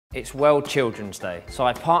It's World Children's Day, so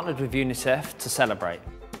I partnered with UNICEF to celebrate.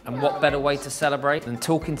 And what better way to celebrate than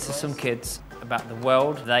talking to some kids about the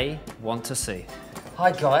world they want to see.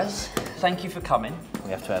 Hi guys, thank you for coming.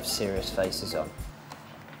 We have to have serious faces on.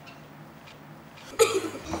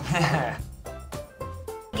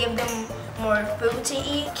 Give them more food to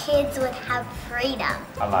eat. Kids would have freedom.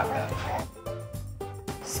 I like that.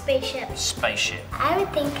 Spaceship. Spaceship. I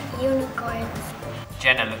would think unicorns.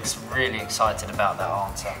 Jenna looks really excited about that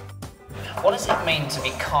answer. What does it mean to be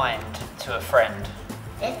kind to a friend?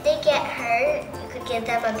 If they get hurt, you could give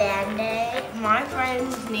them a Band-Aid. My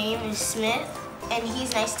friend's name is Smith, and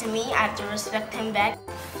he's nice to me. I have to respect him back.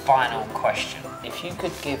 Final question. If you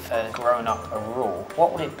could give a grown-up a rule,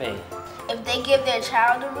 what would it be? If they give their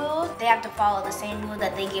child a rule, they have to follow the same rule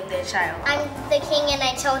that they give their child. I'm the king and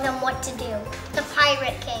I told them what to do. The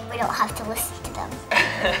pirate king. We don't have to listen to them.